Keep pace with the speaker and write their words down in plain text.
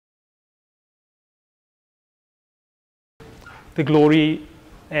the glory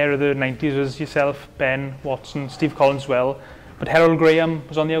era of the 90s was yourself, Ben, Watson, Steve Collins as well, but Herol Graham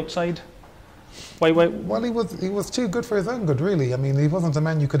was on the outside. Why? Well, he was too good for his own good, really. I mean, he wasn't a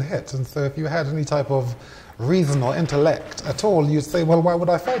man you could hit, and so if you had any type of reason or intellect at all, you'd say, well, why would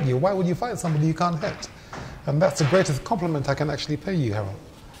I fight you? Why would you fight somebody you can't hit? And that's the greatest compliment I can actually pay you, Herol.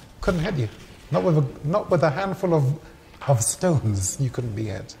 Couldn't hit you. Not with a handful of stones, you couldn't be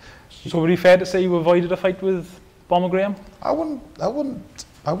hit. So would it be fair to say you avoided a fight with Bomber Graham? I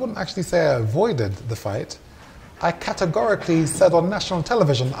wouldn't actually say I avoided the fight. I categorically said on national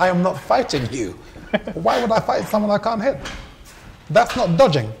television, I am not fighting you. Why would I fight someone I can't hit? That's not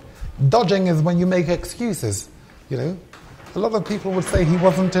dodging. Dodging is when you make excuses, you know. A lot of people would say he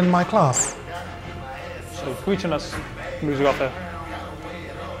wasn't in my class. So, can we turn us music off there?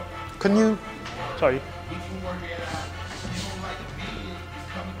 Can you? Sorry.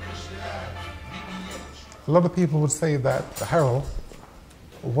 A lot of people would say that Herol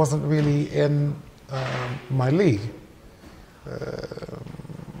wasn't really in my league.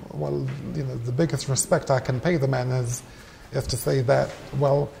 Well, you know, the biggest respect I can pay the man is to say that,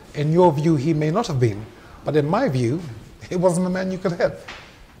 well, in your view, he may not have been, but in my view, he wasn't a man you could hit.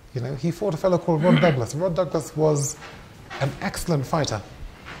 You know, he fought a fellow called Rod Douglas. Rod Douglas was an excellent fighter,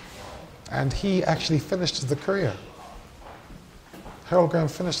 and he actually finished his career. Herol Graham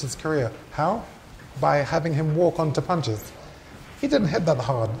finished his career. How? By having him walk onto punches. He didn't hit that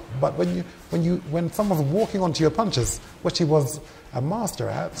hard, but when someone's walking onto your punches, which he was a master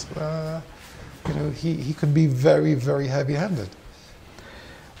at, you know, he could be very, very heavy-handed.